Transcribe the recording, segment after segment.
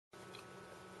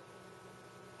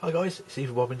Hi guys, it's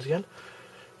Stephen Bobbins again.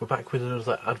 We're back with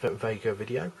another Advent Vega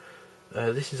video.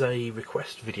 This is a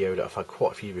request video that I've had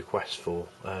quite a few requests for.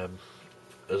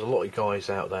 There's a lot of guys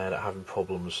out there that are having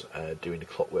problems doing the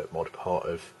clockwork mod part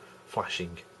of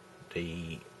flashing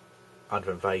the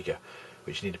Advent Vega,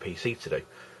 which you need a PC to do.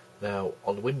 Now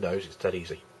on the Windows it's dead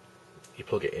easy. You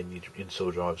plug it in, you install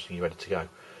drivers and you're ready to go.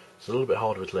 It's a little bit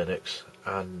harder with Linux,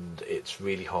 and it's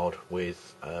really hard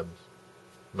with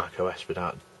Mac OS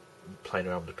without playing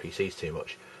around with the PCs too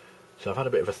much. So I've had a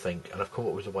bit of a think, and I've come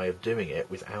up with a way of doing it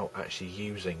without actually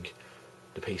using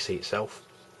the PC itself.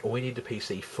 All we need the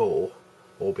PC for,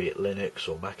 albeit Linux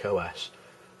or Mac OS,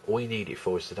 all you need it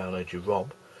for is to download your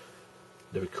ROM,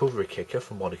 the recovery kicker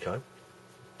from Modico,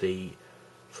 the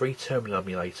free terminal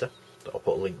emulator that I'll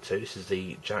put a link to. This is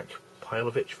the Jack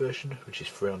Pilovich version, which is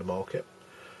free on the market,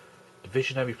 the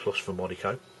Visionary Plus from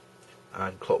Modico,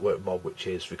 and Clockwork Mod, which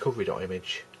is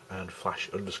recovery.img and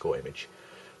flash_image.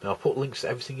 Now I'll put links to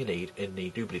everything you need in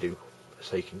the doobly-doo,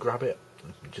 so you can grab it.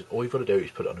 All you've got to do is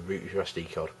put it on the root of your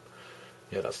SD card.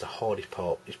 Yeah, that's the hardest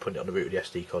part, is putting it on the root of the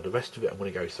SD card. The rest of it I'm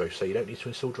going to go through, so you don't need to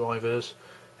install drivers,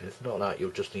 anything like that.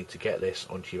 You'll just need to get this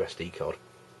onto your SD card.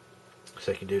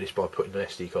 So you can do this by putting the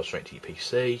SD card straight to your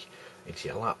PC, into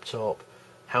your laptop,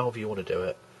 however you want to do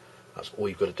it. That's all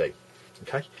you've got to do.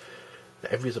 Okay? Now,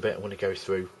 every other bit I'm going to go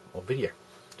through on video,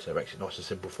 so it makes it nice and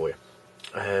simple for you.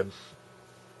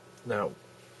 Now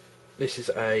this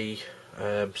is a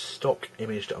stock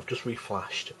image that I've just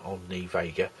reflashed on the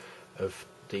Vega of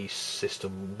the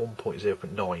system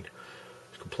 1.0.9.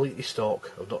 It's completely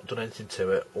stock. I've not done anything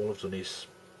to it. All I've done is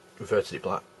reverted it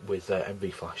black with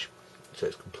MV flash, so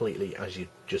it's completely as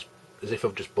if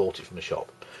I've just bought it from the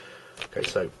shop. Okay,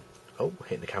 so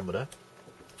hitting the camera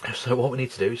there. So what we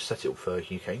need to do is set it up for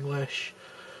UK English,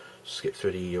 skip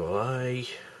through the ULA.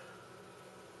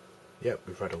 Yep,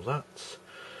 we've read all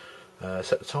that.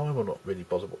 Set the time. I'm not really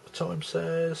bothered what the time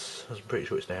says, I'm pretty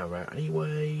sure it's an hour out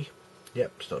anyway.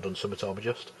 Yep, it's not done summertime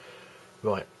adjust.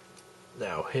 Right,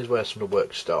 now here's where some of the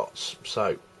work starts.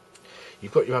 So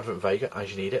you've got your Advent Vega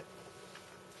as you need it.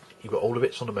 You've got all the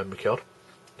bits on the memory card.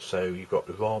 So you've got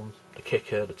the ROM, the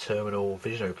kicker, the terminal,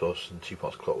 Visionary Plus, and 2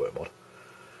 parts of Clockwork Mod.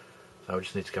 Now we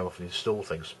just need to go off and install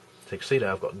things. So you can see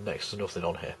now I've got next to nothing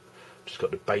on here. Just got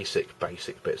the basic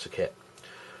bits of kit.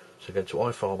 So go to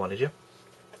iFile Manager,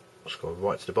 scroll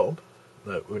right to the bottom.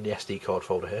 No, we're in the SD card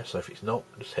folder here, so if it's not,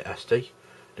 just hit SD, and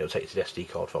it'll take you to the SD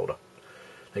card folder.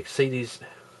 Now you can see these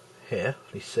here,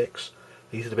 these 6,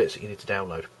 these are the bits that you need to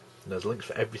download. And there's links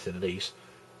for everything of these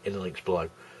in the links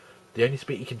below. The only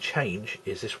bit you can change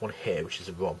is this one here, which is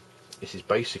a ROM. This is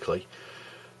basically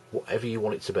whatever you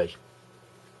want it to be.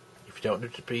 If you don't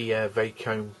want it to be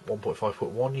Vega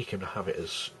 1.5.1, you can have it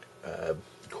as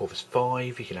Corvus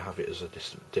 5, you can have it as a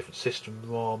different system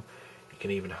ROM, you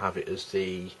can even have it as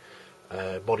the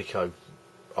Modico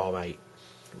R8,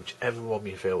 whichever ROM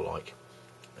you feel like.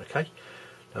 Okay,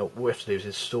 now what we have to do is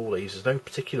install these. There's no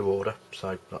particular order,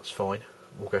 so that's fine.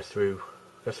 We'll go through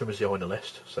them as they are on the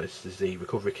list. So this is the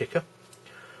recovery kicker,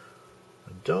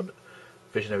 and done.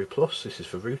 Visionary Plus, this is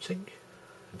for routing,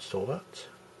 install that,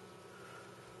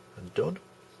 and done.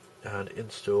 And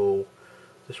install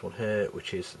this one here,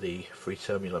 which is the free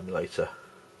terminal emulator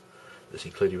that's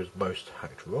included with most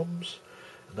hacked ROMs,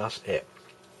 and that's it.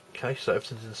 Okay, so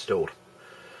everything's installed.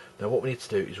 Now what we need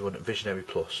to do is run Visionary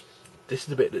Plus. This is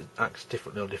the bit that acts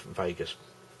differently on different Vegas.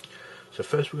 So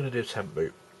first we're going to do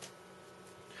Temproot.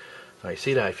 Now you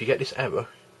see there, if you get this error,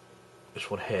 this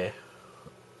one here,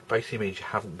 basically means you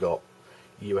haven't got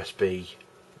USB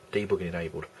debugging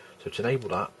enabled. So to enable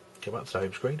that, go back to the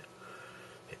home screen,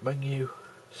 hit Menu,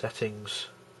 Settings,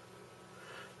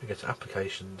 we go to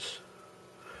Applications,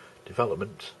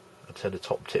 Development, and turn the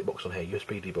top tick box on here,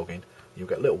 USB debugging. You'll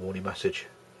get a little warning message,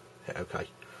 hit OK.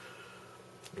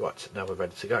 Right, now we're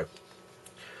ready to go.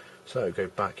 So go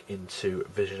back into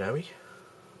Visionary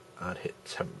and hit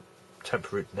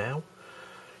Temproot now.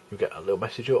 You'll get a little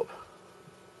message up,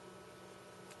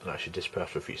 and that should disappear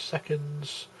after a few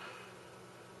seconds.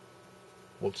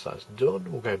 Once that's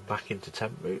done, we'll go back into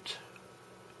Temproot.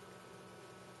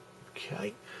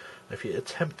 Okay, if you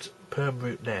attempt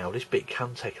permroot now, this bit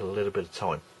can take a little bit of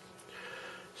time.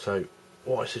 So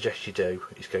what I suggest you do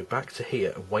is go back to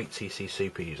here and wait till you see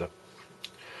superuser.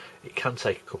 It can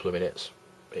take a couple of minutes,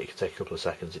 it can take a couple of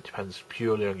seconds, it depends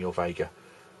purely on your Vega.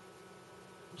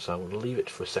 So I'm going to leave it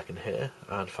for a second here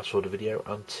and fast forward the video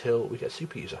until we get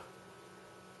superuser.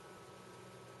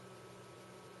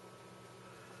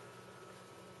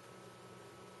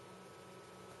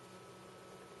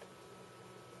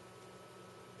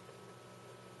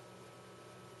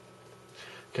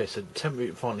 Okay, so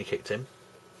Temproot finally kicked in.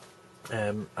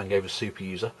 and gave us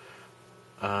superuser,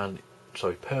 and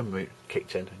sorry, permroot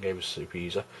kicked in and gave us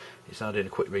superuser. It's now doing a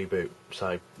quick reboot.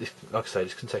 So this, like I say,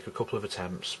 this can take a couple of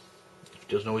attempts. If it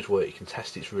doesn't always work, you can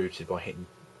test it's rooted by hitting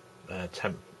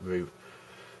Temproot.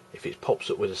 If it pops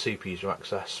up with a superuser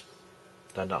access,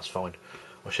 then that's fine.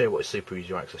 I'll show you what a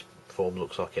superuser access form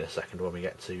looks like in a second when we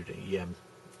get to the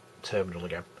terminal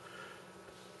again.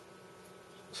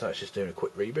 So it's just doing a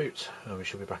quick reboot, and we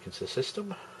should be back into the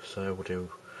system. So we'll do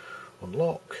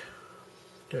unlock,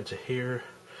 go into here.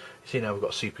 You see now we've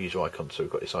got a superuser icon, so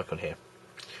we've got this icon here.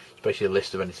 It's basically a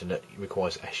list of anything that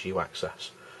requires SU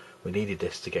access. We needed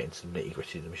this to get into the nitty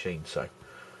gritty of the machine, so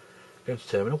go into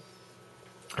terminal.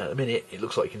 At the minute it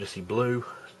looks like you can just see blue.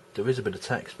 There is a bit of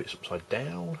text, but it's upside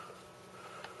down.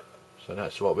 So now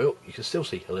it's the right way up. You can still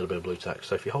see a little bit of blue text.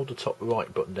 So if you hold the top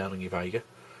right button down on your Vega,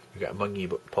 you get a menu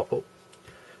button pop up.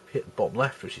 If you hit the bottom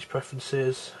left, which is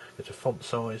preferences, go to font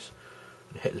size,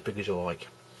 and hit as big as you like.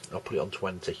 I'll put it on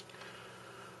 20. So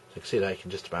you can see there you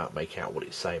can just about make out what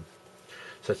it's saying.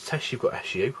 So to test you've got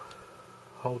SU,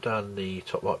 hold down the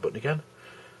top right button again,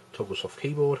 toggle soft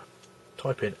keyboard,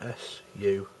 type in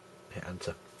SU, hit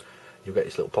enter. You'll get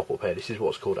this little pop-up here. This is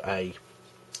what's called a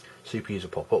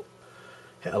superuser pop-up.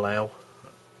 Hit allow,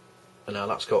 and now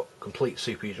that's got complete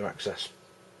superuser access.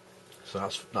 So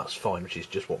that's fine, which is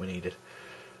just what we needed.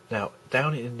 Now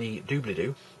down in the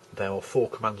doobly-doo, there are 4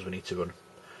 commands we need to run.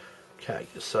 Okay,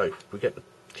 so we get the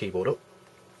keyboard up.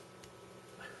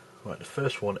 Right, the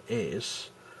first one is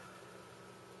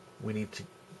we need to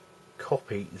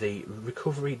copy the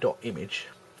recovery.img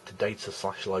to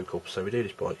data/local. So we do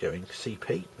this by going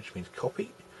CP, which means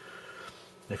copy.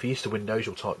 Now if you're used to Windows,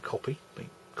 you'll type copy. But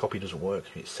copy doesn't work,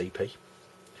 it's CP.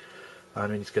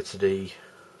 And we need to go to the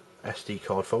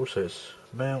sdcard folder, so it's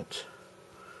mount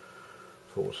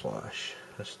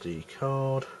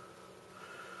 /sdcard,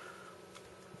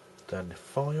 then the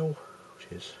file, which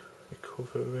is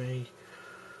recovery.img.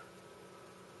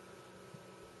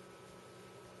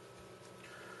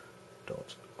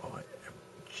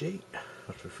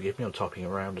 Forgive me, I'm typing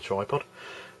around a tripod.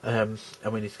 And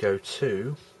we need to go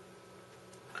to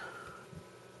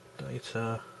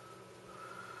data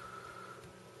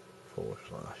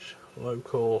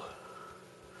 /local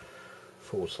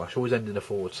 / always end in a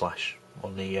 /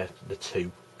 on the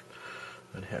 2,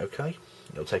 and hit OK.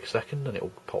 It'll take a second and it'll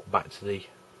pop back to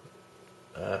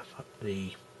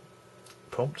the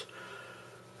prompt.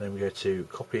 Then we go to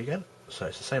copy again, so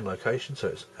it's the same location, so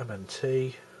it's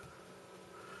mnt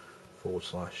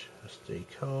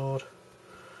 /sdcard.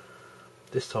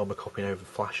 This time we're copying over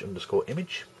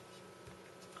 /image,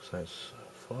 so it's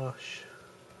 /image.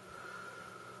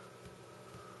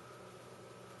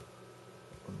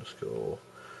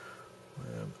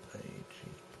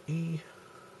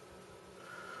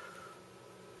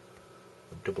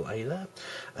 Double A there.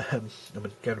 And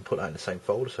we're going to put that in the same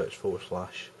folder, so it's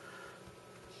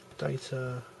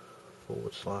 /data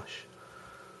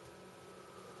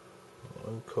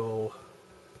 /local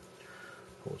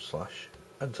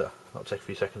 /enter. That'll take a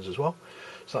few seconds as well.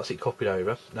 So that's it copied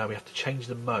over. Now we have to change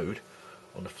the mode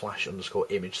on the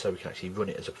 /image so we can actually run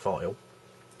it as a file.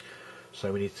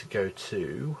 So we need to go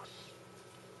to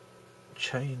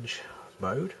change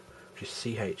mode, which is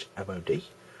chmod,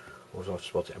 or as I've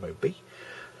spelled it, MOB.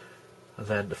 And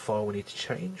then the file we need to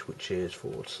change, which is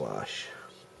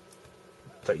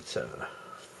 /data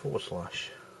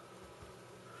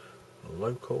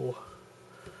 /local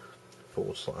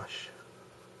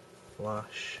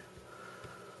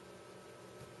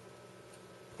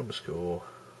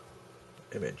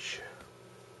 /image.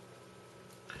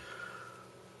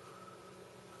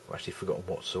 I've actually forgotten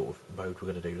what sort of mode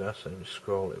we're going to do there, so let me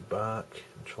scroll it back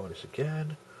and try this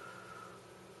again.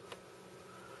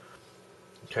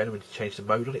 Okay, then we need to change the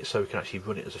mode on it so we can actually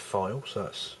run it as a file, so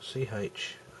that's chmod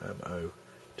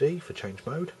for change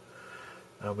mode,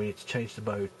 and we need to change the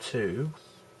mode to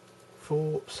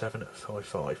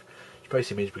 4755, which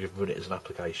basically means we can run it as an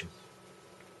application.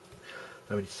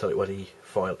 Then we need to tell it where the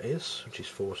file is, which is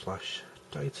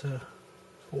 /data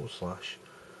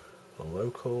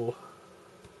 /local,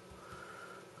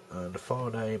 and the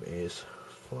file name is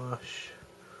 /image.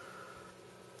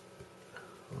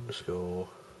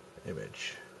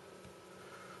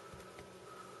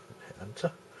 Hit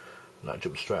enter, and that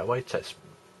jumps straight away. It takes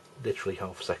literally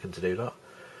half a second to do that.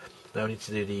 Now we need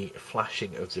to do the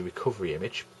flashing of the recovery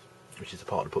image, which is the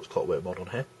part that puts clockwork mod on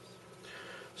here.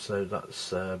 So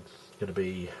that's going to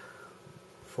be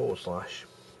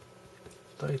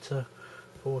 /data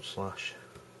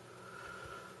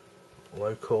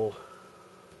 /local,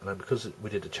 and then because we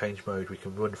did the change mode, we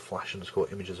can run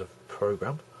 /image as a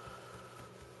program.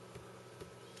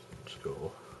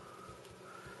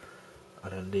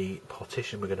 and then the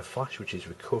partition we're going to flash, which is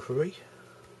recovery,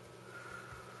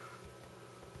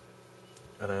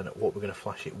 and then what we're going to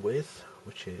flash it with,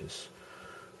 which is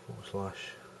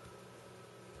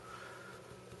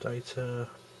 /data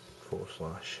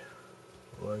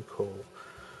 /local,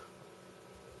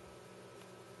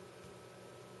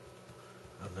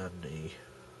 and then the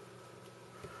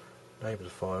name of the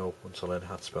file, once I learn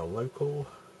how to spell local,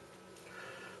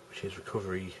 which is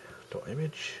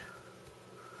recovery.img.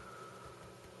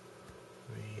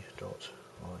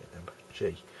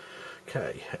 .img.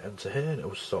 Okay, enter here, and it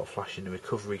will start flashing the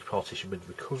recovery partition with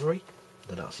recovery.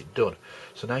 Then that's it done.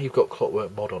 So now you've got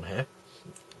Clockwork Mod on here.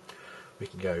 We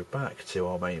can go back to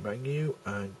our main menu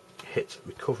and hit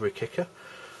recovery kicker,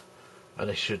 and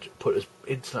this should put us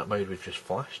into that mode we've just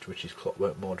flashed, which is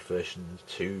Clockwork Mod version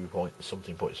 2 point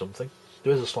something.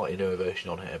 There is a slightly newer version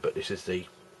on here, but this is the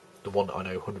one that I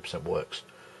know 100% works.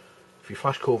 If you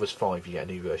flash Corvus 5, you get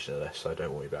a new version of this, so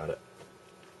don't worry about it.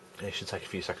 It should take a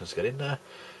few seconds to get in there.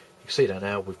 You can see there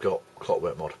now we've got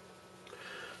Clockwork Mod.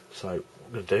 So what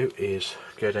we're going to do is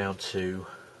go down to,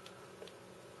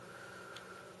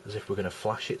 as if we're going to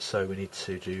flash it, so we need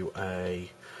to do a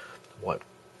wipe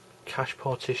cache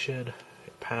partition,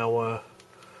 hit power,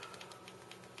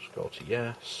 scroll to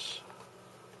yes,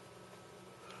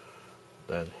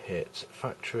 then hit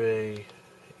factory,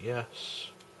 hit yes,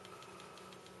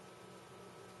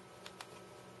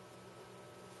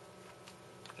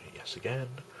 yes again.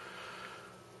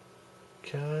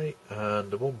 Okay,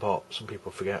 and the one part some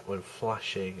people forget when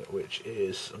flashing, which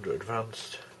is under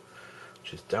advanced,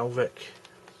 which is Debugging.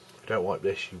 If you don't wipe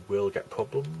this, you will get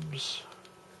problems.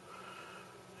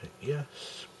 Hit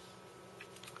yes,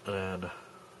 and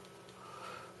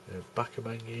then back a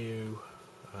menu,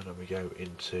 and then we go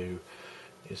into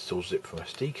install zip from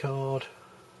SD card,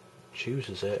 choose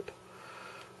a zip,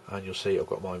 and you'll see I've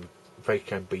got my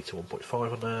vega beta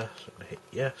 1.5 on there, so I'm going to hit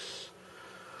yes,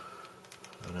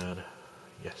 and then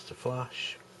yes to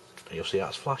flash, and you'll see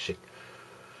that's flashing.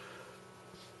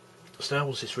 So now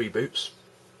once this reboots,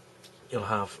 you'll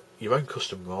have your own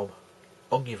custom ROM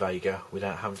on your Vega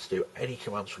without having to do any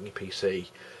commands from your PC,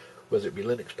 whether it be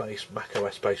Linux based, Mac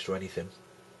OS based or anything.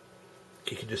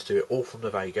 You can just do it all from the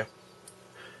Vega,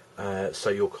 so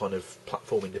you're kind of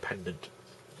platform independent,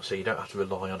 so you don't have to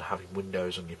rely on having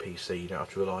Windows on your PC, you don't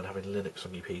have to rely on having Linux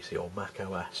on your PC or Mac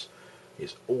OS.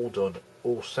 It's all done,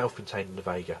 all self-contained in the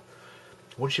Vega.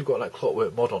 Once you've got that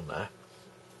Clockwork Mod on there,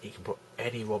 you can put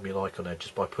any ROM you like on there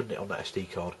just by putting it on that SD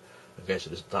card and going to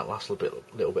that last little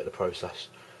bit of the process,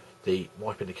 the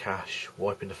wiping the cache,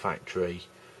 wiping the factory,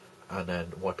 and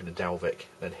then wiping the Dalvik,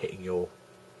 then hitting your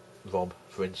ROM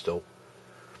for install.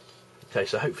 Okay,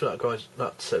 so hopefully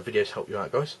that video's helped you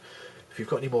out, guys. If you've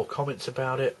got any more comments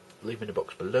about it, leave them in the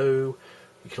box below.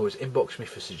 You can always inbox me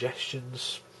for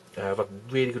suggestions. I've had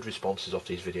really good responses off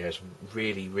these videos. I'm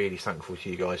really thankful to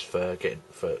you guys for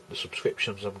the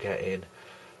subscriptions I'm getting,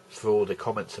 for all the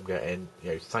comments I'm getting.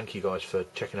 You know, thank you guys for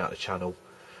checking out the channel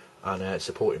and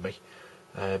supporting me.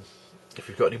 If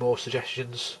you've got any more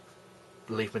suggestions,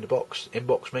 leave them in the box,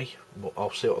 inbox me.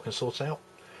 I'll see what I can sort out,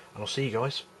 and I'll see you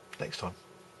guys next time.